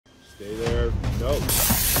Stay there. No.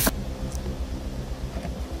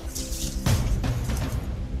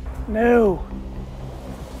 No.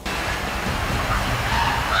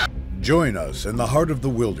 Join us in the heart of the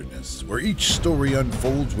wilderness, where each story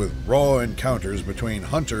unfolds with raw encounters between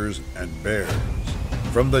hunters and bears.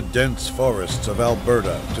 From the dense forests of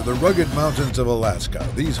Alberta to the rugged mountains of Alaska,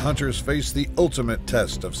 these hunters face the ultimate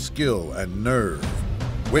test of skill and nerve.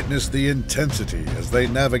 Witness the intensity as they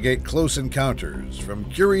navigate close encounters, from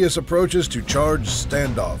curious approaches to charged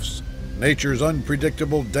standoffs. Nature's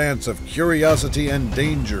unpredictable dance of curiosity and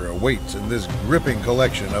danger awaits in this gripping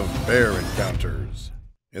collection of bear encounters.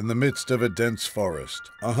 In the midst of a dense forest,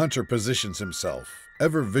 a hunter positions himself,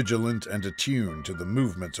 ever vigilant and attuned to the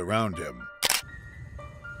movements around him.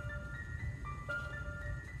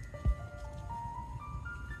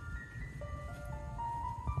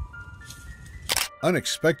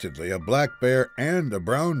 Unexpectedly, a black bear and a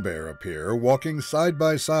brown bear appear, walking side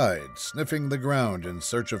by side, sniffing the ground in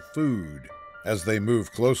search of food. As they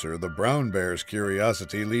move closer, the brown bear's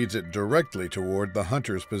curiosity leads it directly toward the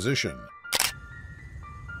hunter's position.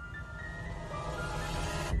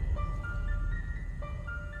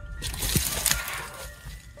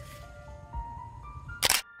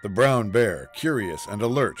 The brown bear, curious and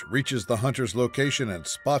alert, reaches the hunter's location and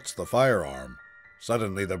spots the firearm.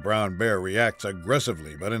 Suddenly, the brown bear reacts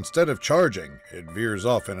aggressively, but instead of charging, it veers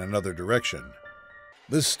off in another direction.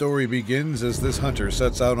 This story begins as this hunter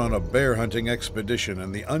sets out on a bear hunting expedition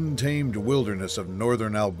in the untamed wilderness of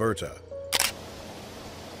northern Alberta.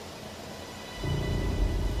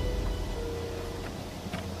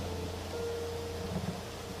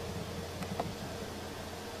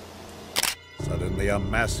 Suddenly, a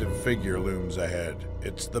massive figure looms ahead.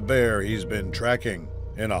 It's the bear he's been tracking.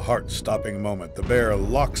 In a heart-stopping moment, the bear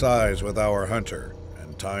locks eyes with our hunter,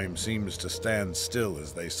 and time seems to stand still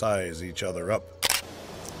as they size each other up.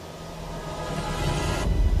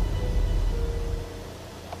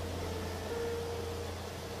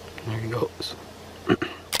 There he goes.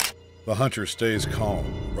 The hunter stays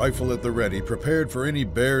calm, rifle at the ready, prepared for any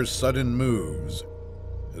bear's sudden moves.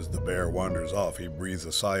 As the bear wanders off, he breathes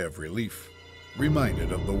a sigh of relief,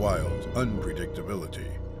 reminded of the wild's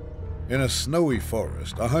unpredictability. In a snowy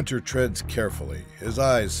forest, a hunter treads carefully, his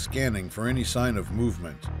eyes scanning for any sign of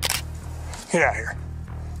movement. Get out of here.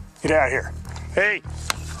 Get out of here. Hey!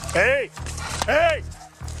 Hey! Hey!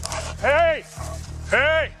 Hey!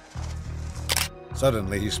 Hey!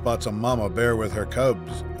 Suddenly, he spots a mama bear with her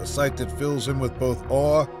cubs, a sight that fills him with both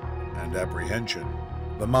awe and apprehension.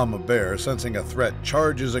 The mama bear, sensing a threat,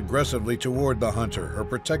 charges aggressively toward the hunter, her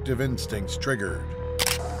protective instincts triggered.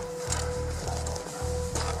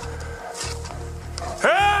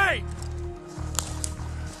 Hey!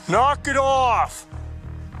 Knock it off!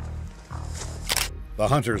 The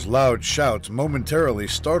hunter's loud shouts momentarily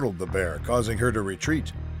startled the bear, causing her to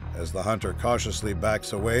retreat. As the hunter cautiously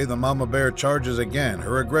backs away, the mama bear charges again,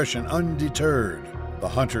 her aggression undeterred. The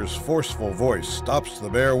hunter's forceful voice stops the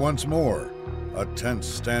bear once more. A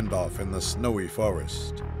tense standoff in the snowy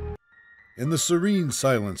forest. In the serene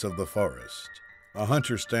silence of the forest, a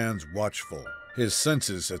hunter stands watchful, his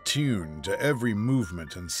senses attuned to every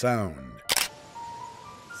movement and sound.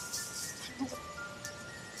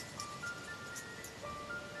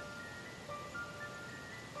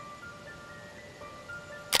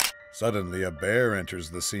 Suddenly, a bear enters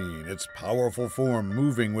the scene, its powerful form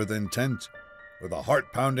moving with intent. With a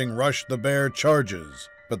heart-pounding rush, the bear charges,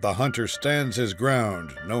 but the hunter stands his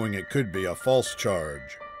ground, knowing it could be a false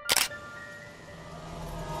charge.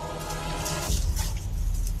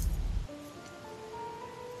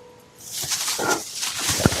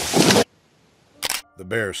 The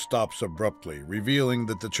bear stops abruptly, revealing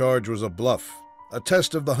that the charge was a bluff, a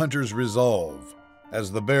test of the hunter's resolve.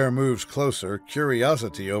 As the bear moves closer,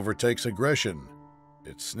 curiosity overtakes aggression.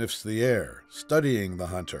 It sniffs the air, studying the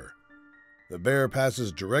hunter. The bear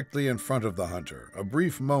passes directly in front of the hunter, a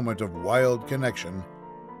brief moment of wild connection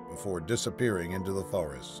before disappearing into the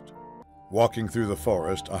forest. Walking through the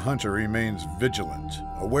forest, a hunter remains vigilant,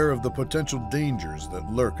 aware of the potential dangers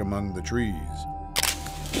that lurk among the trees.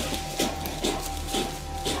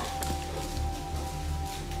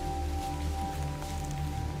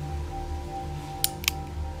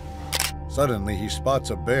 Suddenly, he spots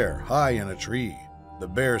a bear high in a tree. The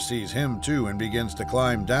bear sees him too and begins to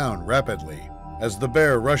climb down rapidly. As the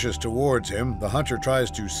bear rushes towards him, the hunter tries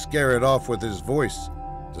to scare it off with his voice.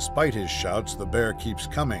 Despite his shouts, the bear keeps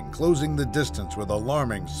coming, closing the distance with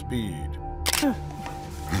alarming speed.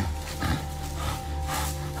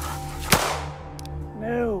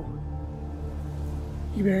 No.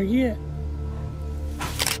 You better get.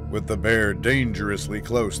 With the bear dangerously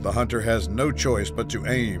close, the hunter has no choice but to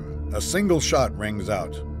aim. A single shot rings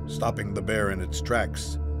out, stopping the bear in its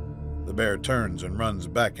tracks. The bear turns and runs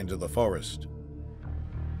back into the forest.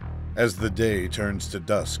 As the day turns to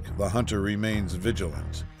dusk, the hunter remains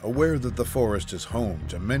vigilant, aware that the forest is home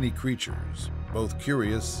to many creatures, both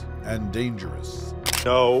curious and dangerous.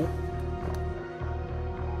 No.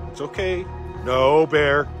 It's okay. No,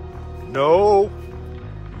 bear. No.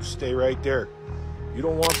 You stay right there. You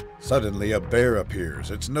don't want... Suddenly, a bear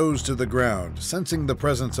appears, its nose to the ground, sensing the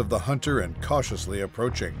presence of the hunter and cautiously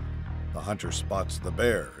approaching. The hunter spots the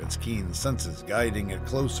bear, its keen senses guiding it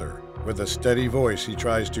closer. With a steady voice, he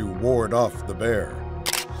tries to ward off the bear.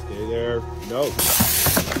 Stay there. No.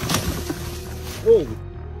 Oh,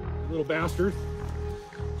 little bastard.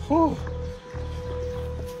 Oh.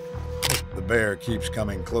 The bear keeps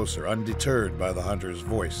coming closer, undeterred by the hunter's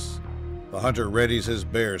voice. The hunter readies his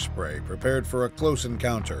bear spray, prepared for a close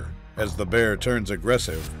encounter. As the bear turns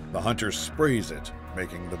aggressive, the hunter sprays it,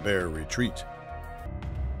 making the bear retreat.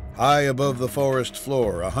 High above the forest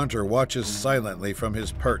floor, a hunter watches silently from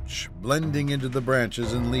his perch, blending into the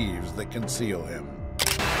branches and leaves that conceal him.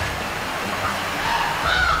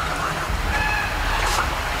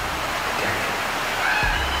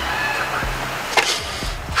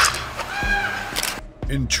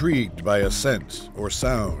 Intrigued by a scent or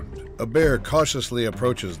sound, a bear cautiously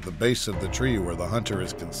approaches the base of the tree where the hunter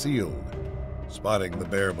is concealed. Spotting the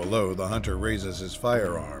bear below, the hunter raises his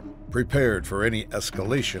firearm, prepared for any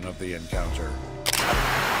escalation of the encounter.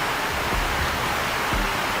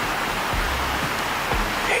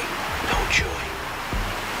 Hey, don't chew.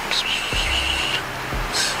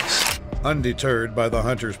 Undeterred by the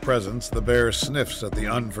hunter's presence, the bear sniffs at the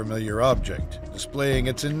unfamiliar object, displaying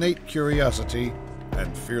its innate curiosity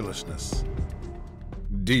and fearlessness.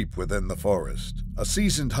 Deep within the forest, a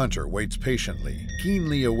seasoned hunter waits patiently,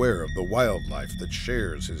 keenly aware of the wildlife that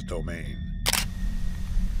shares his domain.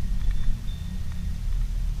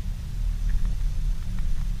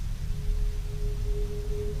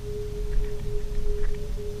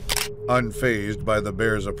 Unfazed by the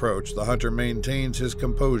bear's approach, the hunter maintains his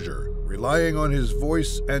composure, relying on his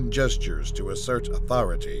voice and gestures to assert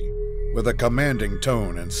authority. With a commanding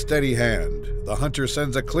tone and steady hand, the hunter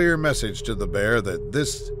sends a clear message to the bear that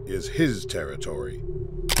this is his territory.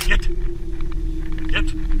 Get! Get!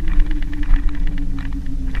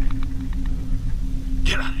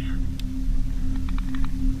 Get out of here!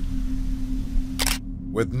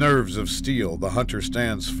 With nerves of steel, the hunter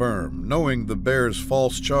stands firm, knowing the bear's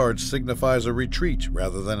false charge signifies a retreat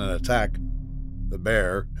rather than an attack. The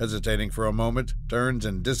bear, hesitating for a moment, turns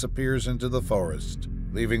and disappears into the forest,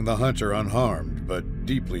 leaving the hunter unharmed but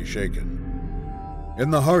deeply shaken. In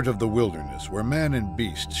the heart of the wilderness, where man and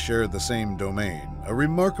beast share the same domain, a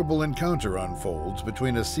remarkable encounter unfolds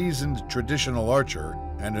between a seasoned traditional archer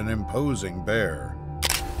and an imposing bear.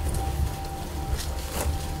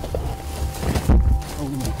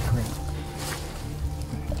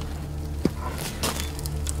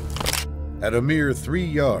 At a mere 3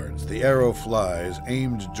 yards, the arrow flies,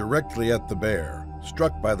 aimed directly at the bear.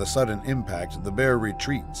 Struck by the sudden impact, the bear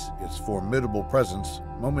retreats, its formidable presence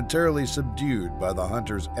momentarily subdued by the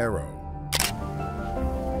hunter's arrow.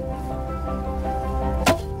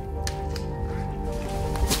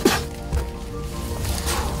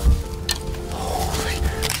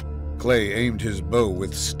 Clay aimed his bow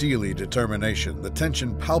with steely determination, the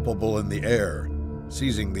tension palpable in the air.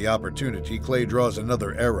 Seizing the opportunity, Clay draws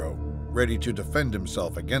another arrow, ready to defend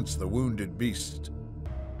himself against the wounded beast.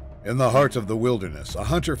 In the heart of the wilderness, a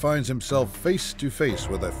hunter finds himself face to face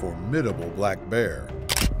with a formidable black bear.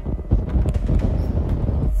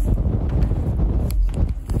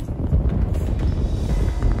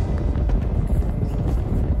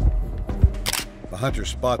 The hunter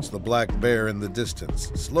spots the black bear in the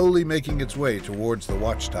distance, slowly making its way towards the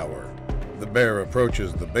watchtower. The bear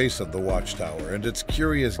approaches the base of the watchtower, and its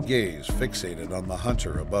curious gaze fixated on the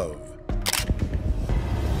hunter above.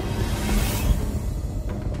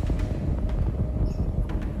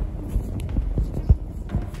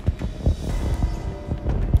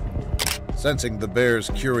 Sensing the bear's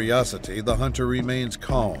curiosity, the hunter remains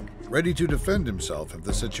calm, ready to defend himself if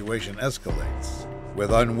the situation escalates. With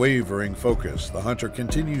unwavering focus, the hunter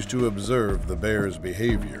continues to observe the bear's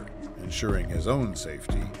behavior, ensuring his own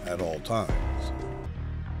safety at all times.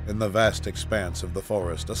 In the vast expanse of the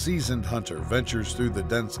forest, a seasoned hunter ventures through the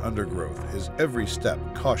dense undergrowth, his every step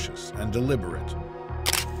cautious and deliberate.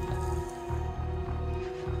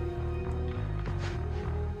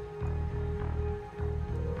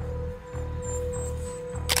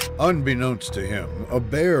 Unbeknownst to him, a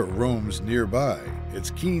bear roams nearby,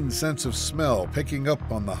 its keen sense of smell picking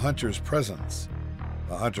up on the hunter's presence.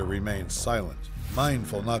 The hunter remains silent,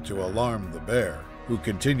 mindful not to alarm the bear, who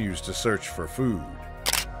continues to search for food.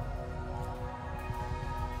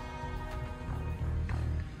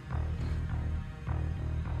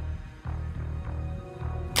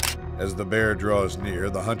 As the bear draws near,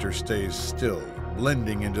 the hunter stays still,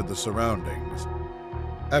 blending into the surroundings.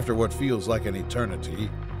 After what feels like an eternity,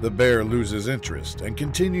 the bear loses interest and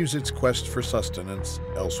continues its quest for sustenance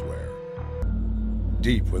elsewhere.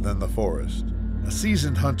 Deep within the forest, a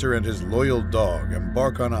seasoned hunter and his loyal dog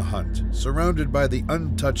embark on a hunt, surrounded by the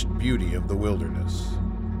untouched beauty of the wilderness.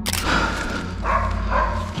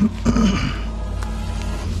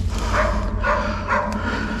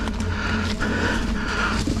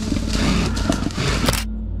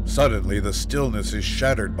 Suddenly, the stillness is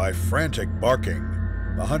shattered by frantic barking.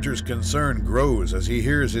 The hunter's concern grows as he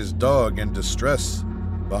hears his dog in distress.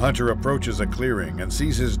 The hunter approaches a clearing and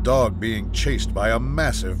sees his dog being chased by a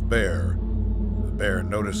massive bear. The bear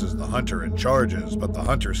notices the hunter and charges, but the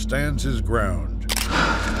hunter stands his ground.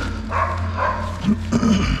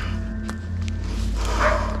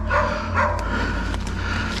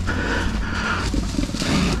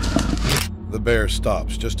 The bear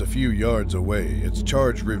stops just a few yards away, its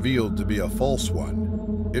charge revealed to be a false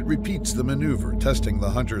one. It repeats the maneuver, testing the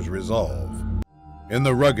hunter's resolve. In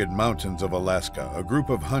the rugged mountains of Alaska, a group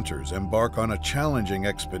of hunters embark on a challenging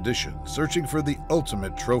expedition, searching for the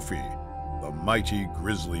ultimate trophy, the mighty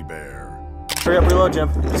grizzly bear. Hurry up, reload, Jim.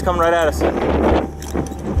 He's coming right at us.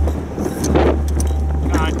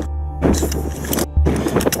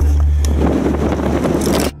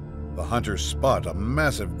 The hunters spot a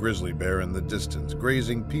massive grizzly bear in the distance,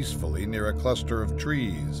 grazing peacefully near a cluster of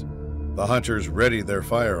trees. The hunters ready their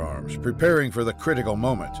firearms, preparing for the critical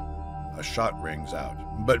moment. A shot rings out,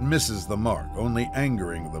 but misses the mark, only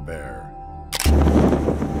angering the bear.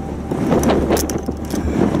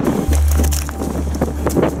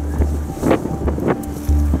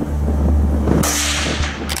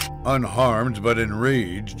 Unharmed but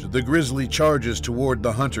enraged, the grizzly charges toward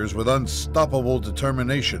the hunters with unstoppable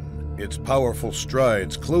determination. Its powerful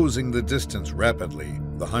strides closing the distance rapidly.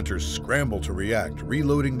 The hunters scramble to react,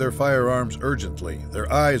 reloading their firearms urgently,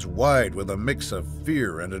 their eyes wide with a mix of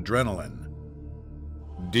fear and adrenaline.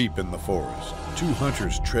 Deep in the forest, two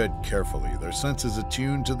hunters tread carefully, their senses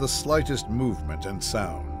attuned to the slightest movement and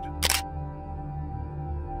sound.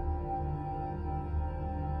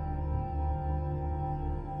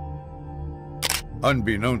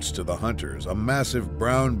 Unbeknownst to the hunters, a massive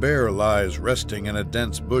brown bear lies resting in a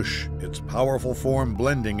dense bush, its powerful form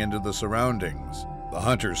blending into the surroundings. The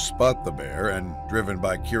hunters spot the bear and, driven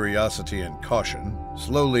by curiosity and caution,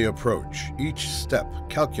 slowly approach, each step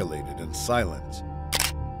calculated and silent.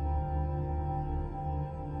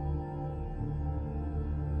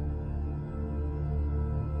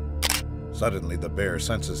 Suddenly, the bear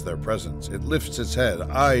senses their presence. It lifts its head,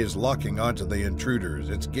 eyes locking onto the intruders,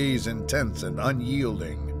 its gaze intense and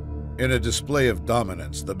unyielding. In a display of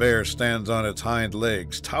dominance, the bear stands on its hind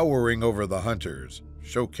legs, towering over the hunters,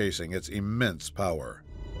 showcasing its immense power.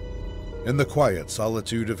 In the quiet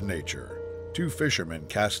solitude of nature, two fishermen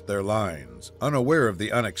cast their lines, unaware of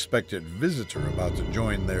the unexpected visitor about to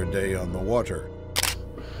join their day on the water.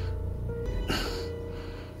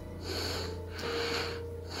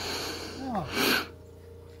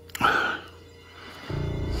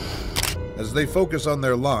 As they focus on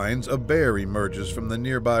their lines, a bear emerges from the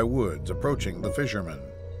nearby woods, approaching the fishermen.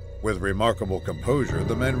 With remarkable composure,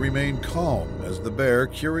 the men remain calm as the bear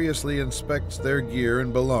curiously inspects their gear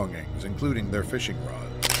and belongings, including their fishing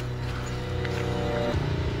rods.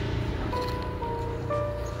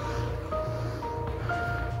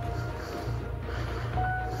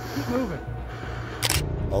 Keep moving.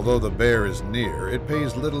 Although the bear is near, it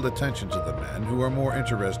pays little attention to the men, who are more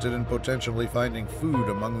interested in potentially finding food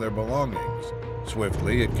among their belongings.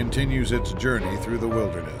 Swiftly, it continues its journey through the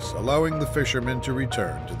wilderness, allowing the fishermen to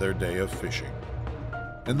return to their day of fishing.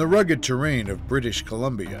 In the rugged terrain of British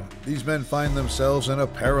Columbia, these men find themselves in a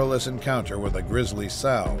perilous encounter with a grizzly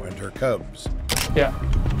sow and her cubs. Yeah.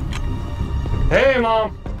 Hey,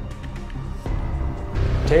 Mom.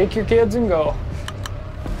 Take your kids and go.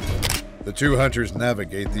 The two hunters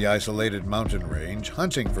navigate the isolated mountain range,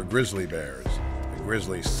 hunting for grizzly bears. The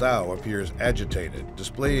grizzly sow appears agitated,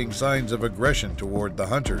 displaying signs of aggression toward the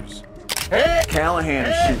hunters. Hey! Callahan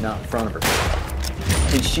is shooting out in front of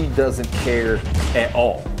her, and she doesn't care at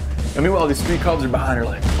all. And meanwhile, these three cubs are behind her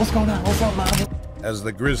like, what's going on? What's up, Mom? As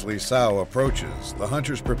the grizzly sow approaches, the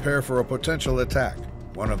hunters prepare for a potential attack.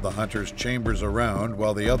 One of the hunters chambers around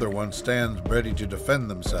while the other one stands ready to defend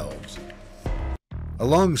themselves.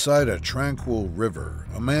 Alongside a tranquil river,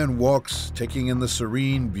 a man walks, taking in the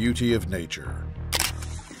serene beauty of nature.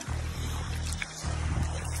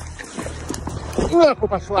 Нахуй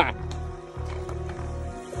пошла!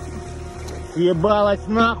 Ебалась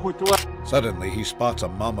нахуй, тварь! Suddenly, he spots a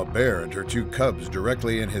mama bear and her two cubs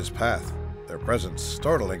directly in his path, their presence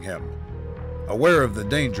startling him. Aware of the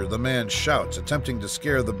danger, the man shouts, attempting to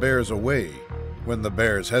scare the bears away. When the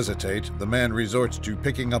bears hesitate, the man resorts to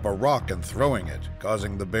picking up a rock and throwing it,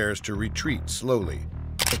 causing the bears to retreat slowly.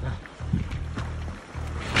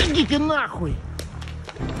 Идите нахуй!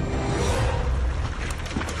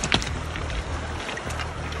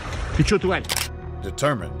 Ты чё, тварь?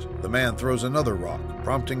 Determined, the man throws another rock,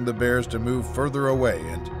 prompting the bears to move further away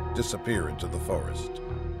and disappear into the forest.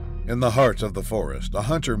 In the heart of the forest, a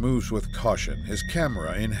hunter moves with caution, his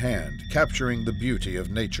camera in hand, capturing the beauty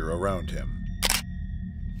of nature around him.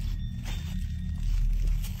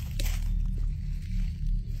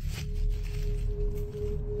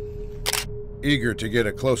 Eager to get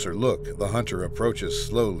a closer look, the hunter approaches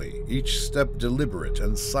slowly, each step deliberate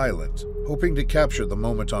and silent, hoping to capture the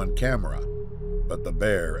moment on camera. But the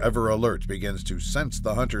bear, ever alert, begins to sense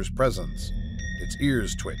the hunter's presence. Its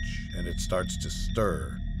ears twitch, and it starts to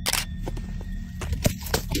stir.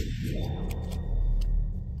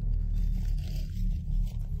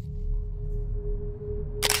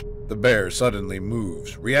 The bear suddenly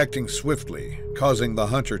moves, reacting swiftly, causing the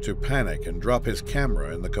hunter to panic and drop his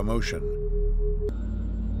camera in the commotion.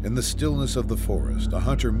 In the stillness of the forest, a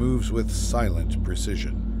hunter moves with silent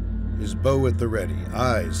precision, his bow at the ready,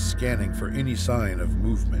 eyes scanning for any sign of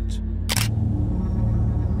movement.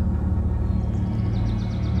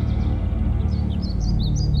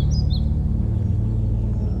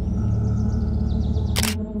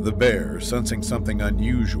 The bear, sensing something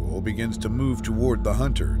unusual, begins to move toward the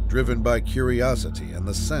hunter, driven by curiosity and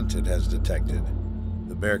the scent it has detected.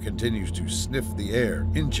 The bear continues to sniff the air,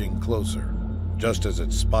 inching closer. Just as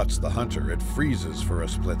it spots the hunter, it freezes for a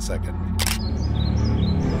split second.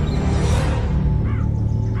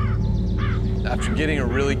 After getting a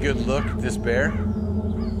really good look at this bear's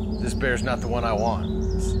not the one I want.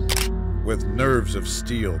 With nerves of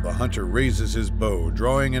steel, the hunter raises his bow,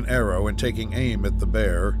 drawing an arrow and taking aim at the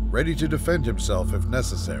bear, ready to defend himself if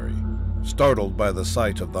necessary. Startled by the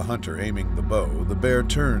sight of the hunter aiming the bow, the bear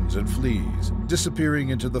turns and flees, disappearing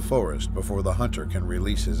into the forest before the hunter can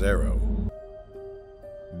release his arrow.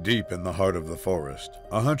 Deep in the heart of the forest,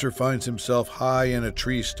 a hunter finds himself high in a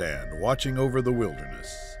tree stand, watching over the wilderness.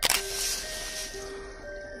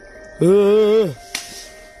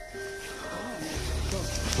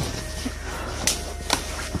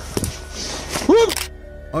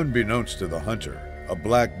 Unbeknownst to the hunter, a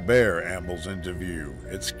black bear ambles into view,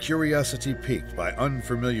 its curiosity piqued by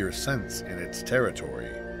unfamiliar scents in its territory.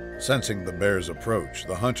 Sensing the bear's approach,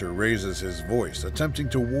 the hunter raises his voice, attempting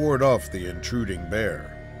to ward off the intruding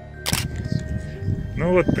bear.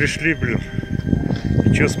 Ну вот, пришли, блин.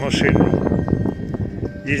 И чё с машиной?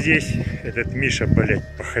 И здесь этот Миша, блядь,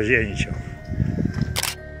 похозяйничал.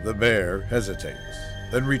 The bear hesitates,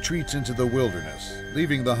 then retreats into the wilderness,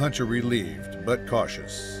 leaving the hunter relieved but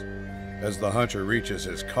cautious. As the hunter reaches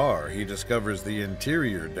his car, he discovers the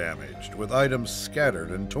interior damaged, with items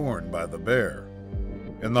scattered and torn by the bear.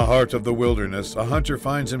 In the heart of the wilderness, a hunter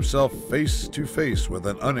finds himself face to face with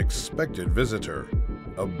an unexpected visitor,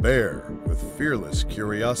 a bear with fearless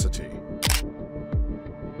curiosity.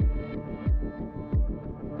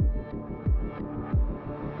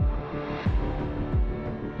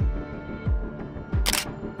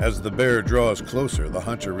 As the bear draws closer, the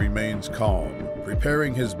hunter remains calm,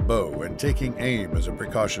 preparing his bow and taking aim as a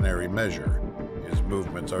precautionary measure. His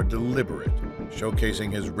movements are deliberate,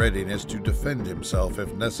 showcasing his readiness to defend himself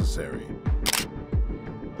if necessary.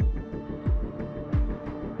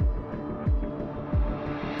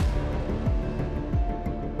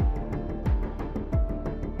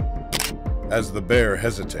 As the bear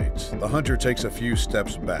hesitates, the hunter takes a few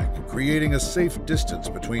steps back, creating a safe distance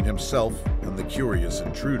between himself and the curious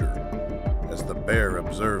intruder. As the bear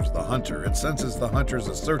observes the hunter, it senses the hunter's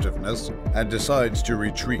assertiveness and decides to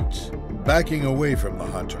retreat, backing away from the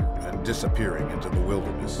hunter and disappearing into the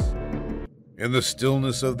wilderness. In the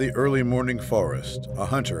stillness of the early morning forest, a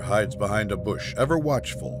hunter hides behind a bush, ever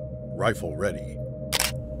watchful, rifle ready.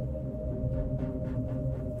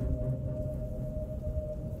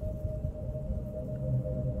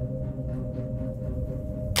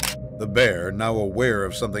 The bear, now aware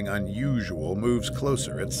of something unusual, moves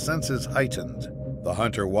closer, its senses heightened. The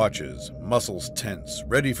hunter watches, muscles tense,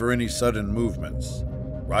 ready for any sudden movements.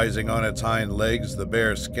 Rising on its hind legs, the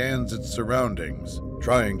bear scans its surroundings,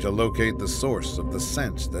 trying to locate the source of the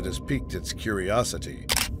scent that has piqued its curiosity.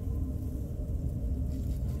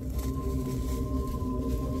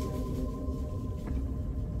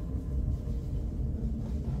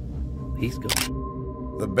 He's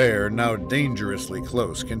gone. The bear, now dangerously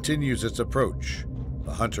close, continues its approach.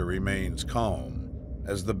 The hunter remains calm.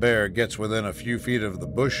 As the bear gets within a few feet of the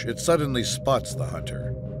bush, it suddenly spots the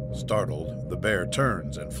hunter. Startled, the bear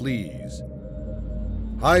turns and flees.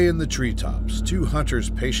 High in the treetops, two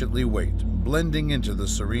hunters patiently wait, blending into the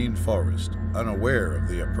serene forest, unaware of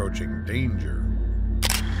the approaching danger.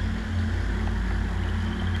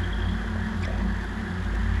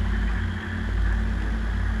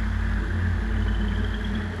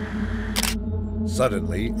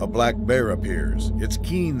 Suddenly, a black bear appears, its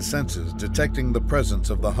keen senses detecting the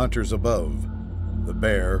presence of the hunters above. The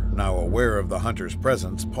bear, now aware of the hunter's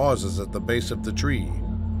presence, pauses at the base of the tree,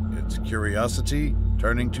 its curiosity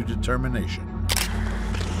turning to determination.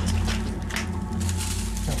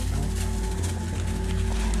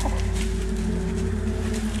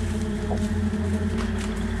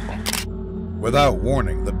 Without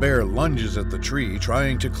warning, the bear lunges at the tree,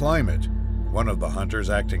 trying to climb it. One of the hunters,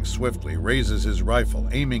 acting swiftly, raises his rifle,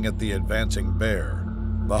 aiming at the advancing bear.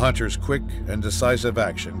 The hunter's quick and decisive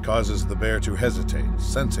action causes the bear to hesitate,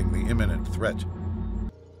 sensing the imminent threat.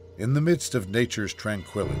 In the midst of nature's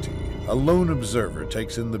tranquility, a lone observer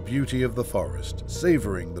takes in the beauty of the forest,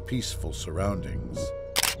 savoring the peaceful surroundings.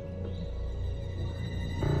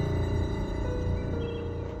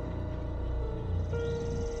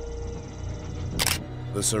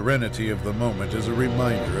 The serenity of the moment is a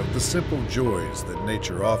reminder of the simple joys that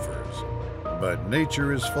nature offers. But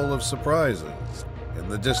nature is full of surprises. In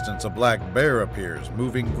the distance, a black bear appears,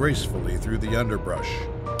 moving gracefully through the underbrush.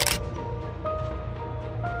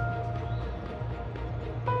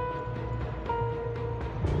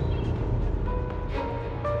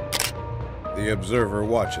 The observer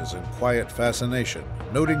watches in quiet fascination,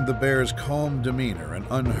 noting the bear's calm demeanor and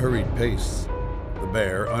unhurried pace. The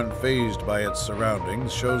bear, unfazed by its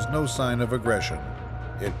surroundings, shows no sign of aggression.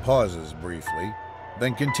 It pauses briefly,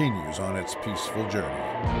 then continues on its peaceful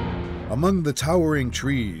journey. Among the towering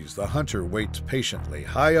trees, the hunter waits patiently,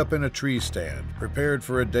 high up in a tree stand, prepared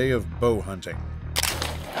for a day of bow hunting.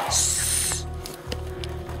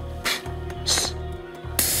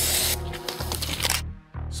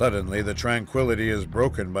 Suddenly, the tranquility is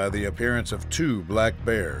broken by the appearance of two black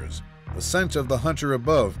bears. The scent of the hunter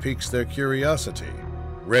above piques their curiosity.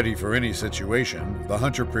 Ready for any situation, the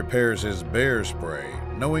hunter prepares his bear spray,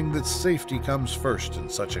 knowing that safety comes first in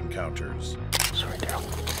such encounters. Sorry, Daryl.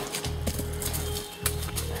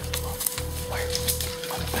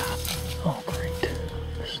 Where? On the path. Oh, great.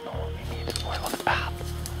 There's no one we need. Where on the path?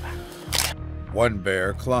 One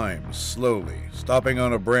bear climbs slowly, stopping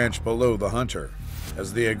on a branch below the hunter.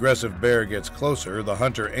 As the aggressive bear gets closer, the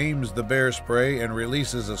hunter aims the bear spray and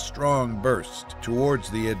releases a strong burst towards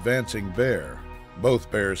the advancing bear. Both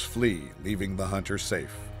bears flee, leaving the hunter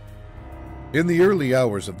safe. In the early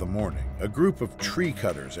hours of the morning, a group of tree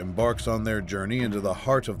cutters embarks on their journey into the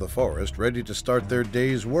heart of the forest, ready to start their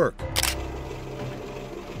day's work.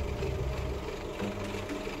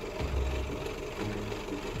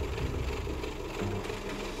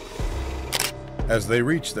 As they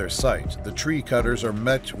reach their site, the tree cutters are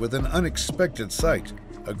met with an unexpected sight,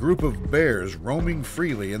 a group of bears roaming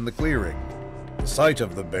freely in the clearing. The sight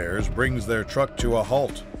of the bears brings their truck to a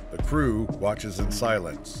halt. The crew watches in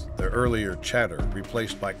silence, their earlier chatter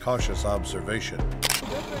replaced by cautious observation.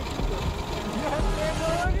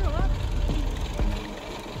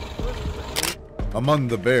 Among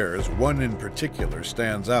the bears, one in particular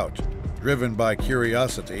stands out. Driven by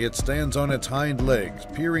curiosity, it stands on its hind legs,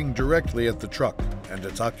 peering directly at the truck and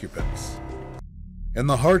its occupants. In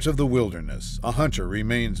the heart of the wilderness, a hunter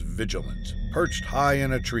remains vigilant, perched high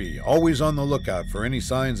in a tree, always on the lookout for any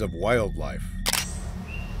signs of wildlife.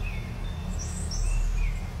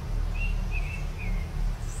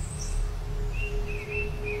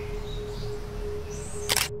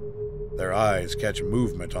 Their eyes catch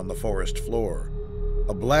movement on the forest floor.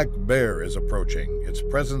 A black bear is approaching, its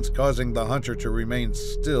presence causing the hunter to remain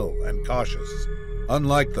still and cautious.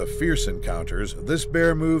 Unlike the fierce encounters, this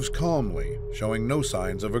bear moves calmly, showing no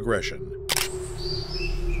signs of aggression.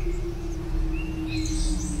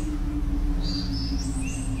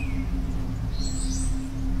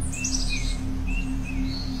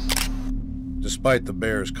 Despite the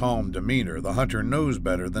bear's calm demeanor, the hunter knows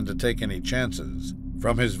better than to take any chances.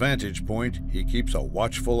 From his vantage point, he keeps a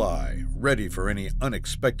watchful eye, ready for any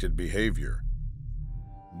unexpected behavior.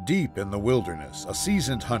 Deep in the wilderness, a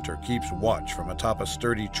seasoned hunter keeps watch from atop a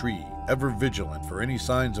sturdy tree, ever vigilant for any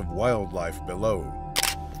signs of wildlife below.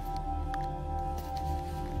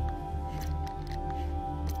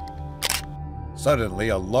 Suddenly,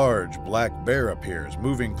 a large black bear appears,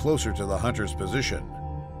 moving closer to the hunter's position.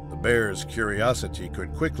 The bear's curiosity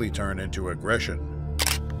could quickly turn into aggression.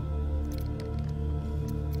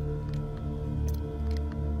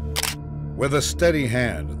 With a steady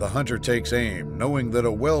hand, the hunter takes aim, knowing that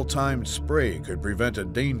a well-timed spray could prevent a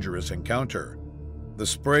dangerous encounter. The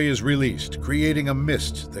spray is released, creating a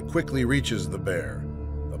mist that quickly reaches the bear.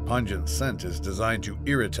 The pungent scent is designed to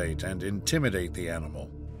irritate and intimidate the animal.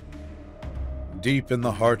 Deep in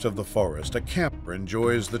the heart of the forest, a camper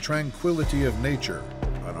enjoys the tranquility of nature,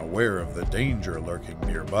 unaware of the danger lurking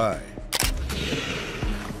nearby.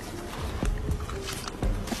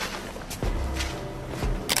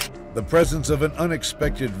 The presence of an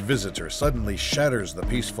unexpected visitor suddenly shatters the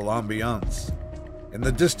peaceful ambiance. In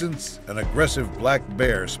the distance, an aggressive black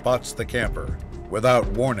bear spots the camper. Without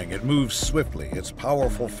warning, it moves swiftly, its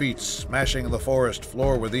powerful feet smashing the forest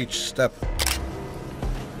floor with each step.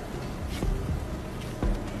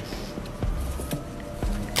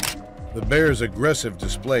 The bear's aggressive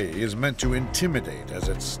display is meant to intimidate as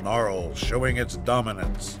it snarls, showing its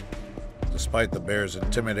dominance. Despite the bear's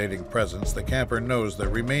intimidating presence, the camper knows that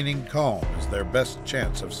remaining calm is their best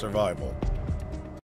chance of survival.